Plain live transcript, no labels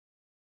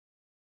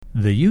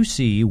The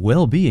UC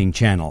Wellbeing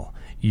Channel,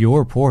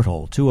 your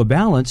portal to a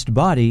balanced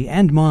body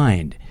and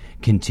mind.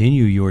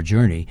 Continue your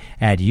journey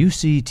at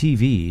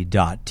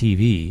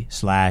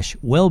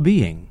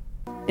uctv.tv/wellbeing.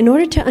 In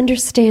order to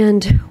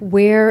understand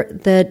where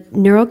the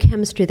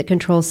neurochemistry that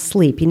controls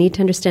sleep, you need to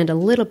understand a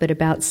little bit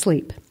about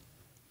sleep.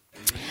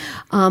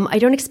 I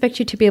don't expect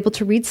you to be able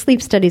to read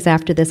sleep studies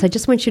after this. I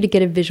just want you to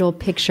get a visual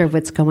picture of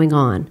what's going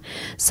on.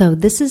 So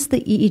this is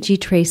the EEG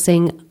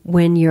tracing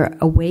when you're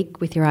awake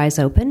with your eyes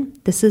open.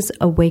 This is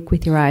awake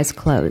with your eyes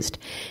closed.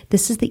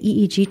 This is the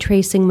EEG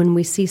tracing when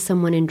we see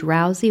someone in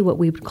drowsy, what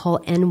we would call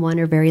N1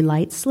 or very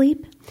light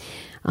sleep.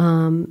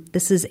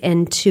 This is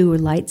N2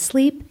 light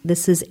sleep,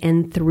 this is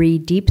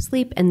N3 deep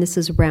sleep, and this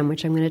is REM,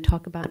 which I'm going to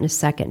talk about in a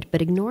second.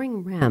 But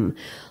ignoring REM,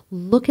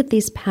 look at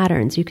these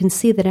patterns. You can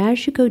see that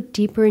as you go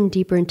deeper and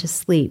deeper into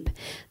sleep,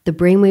 the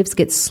brainwaves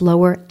get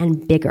slower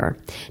and bigger.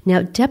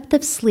 Now, depth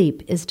of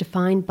sleep is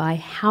defined by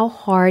how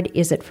hard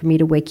is it for me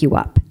to wake you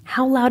up?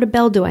 How loud a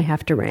bell do I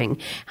have to ring?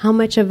 How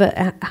much do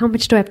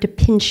I have to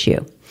pinch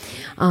you?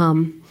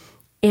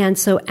 And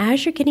so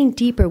as you're getting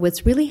deeper,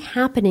 what's really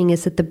happening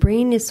is that the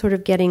brain is sort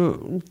of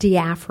getting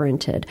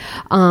deafferented.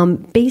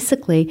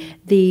 Basically,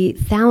 the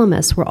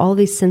thalamus, where all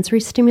these sensory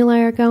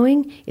stimuli are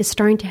going, is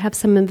starting to have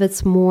some of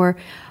its more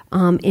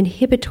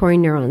inhibitory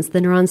neurons,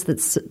 the neurons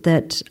that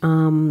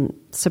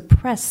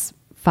suppress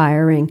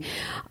firing,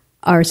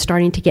 are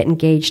starting to get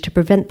engaged to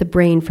prevent the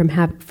brain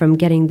from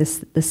getting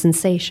the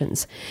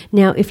sensations.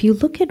 Now, if you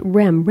look at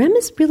REM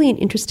is really an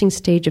interesting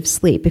stage of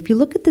sleep. If you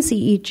look at this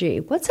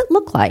EEG, what's it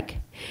look like?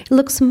 It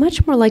looks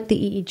much more like the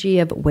EEG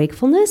of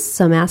wakefulness.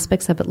 Some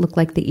aspects of it look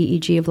like the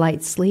EEG of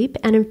light sleep.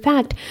 And in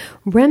fact,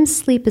 REM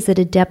sleep is at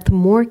a depth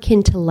more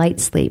akin to light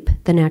sleep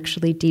than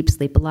actually deep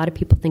sleep. A lot of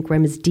people think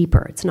REM is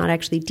deeper. It's not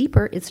actually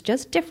deeper. It's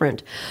just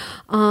different.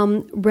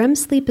 REM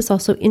sleep is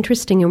also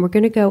interesting, and we're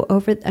going to go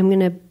over, I'm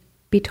going to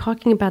be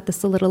talking about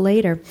this a little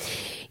later,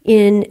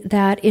 in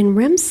that in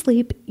REM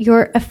sleep,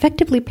 you're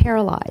effectively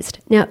paralyzed.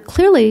 Now,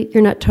 clearly,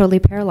 you're not totally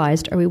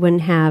paralyzed, or we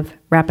wouldn't have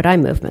rapid eye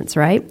movements,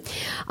 right?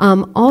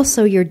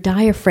 Also, your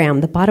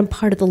diaphragm, the bottom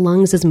part of the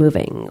lungs, is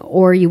moving,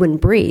 or you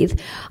wouldn't breathe.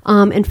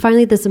 And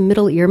finally, there's a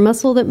middle ear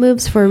muscle that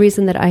moves for a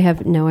reason that I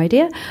have no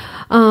idea.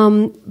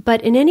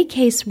 But in any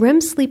case, REM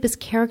sleep is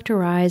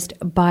characterized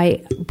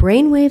by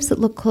brain waves that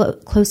look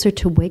closer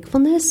to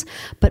wakefulness,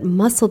 but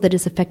muscle that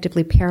is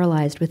effectively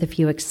paralyzed with a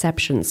few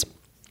exceptions.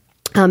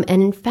 And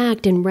in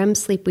fact, in REM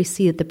sleep, we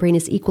see that the brain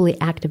is equally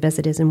active as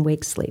it is in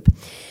wake sleep.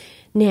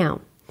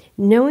 Now,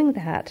 knowing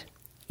that,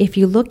 if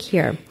you look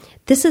here,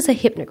 this is a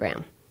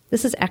hypnogram.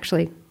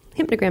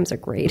 Hypnograms are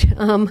great.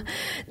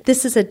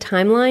 This is a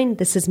timeline.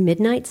 This is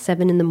midnight,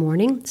 7 in the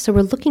morning. So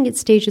we're looking at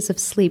stages of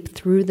sleep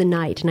through the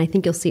night, and I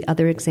think you'll see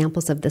other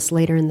examples of this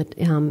later in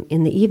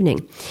the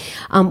evening.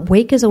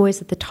 Wake is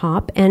always at the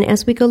top, and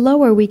as we go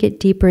lower, we get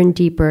deeper and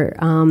deeper.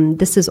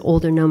 This is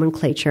older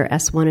nomenclature,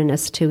 S1 and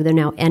S2. They're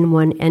now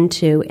N1,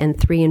 N2, and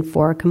 3 and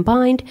 4 are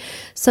combined.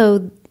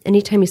 So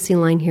anytime you see a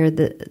line here,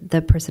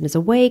 the person is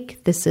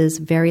awake. This is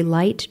very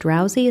light,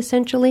 drowsy,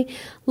 essentially.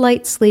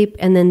 Light sleep,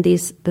 and then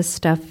this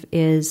stuff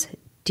is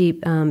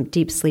deep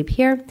sleep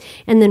here.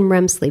 And then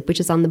REM sleep, which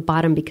is on the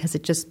bottom because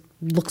it just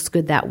looks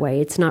good that way.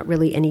 It's not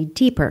really any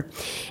deeper.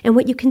 And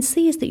what you can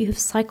see is that you have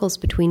cycles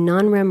between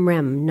non-REM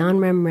REM,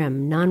 non-REM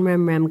REM,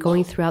 non-REM REM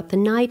going throughout the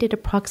night at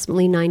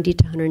approximately 90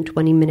 to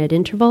 120 minute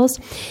intervals.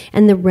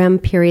 And the REM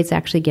periods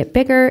actually get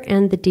bigger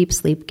and the deep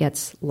sleep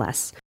gets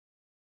less.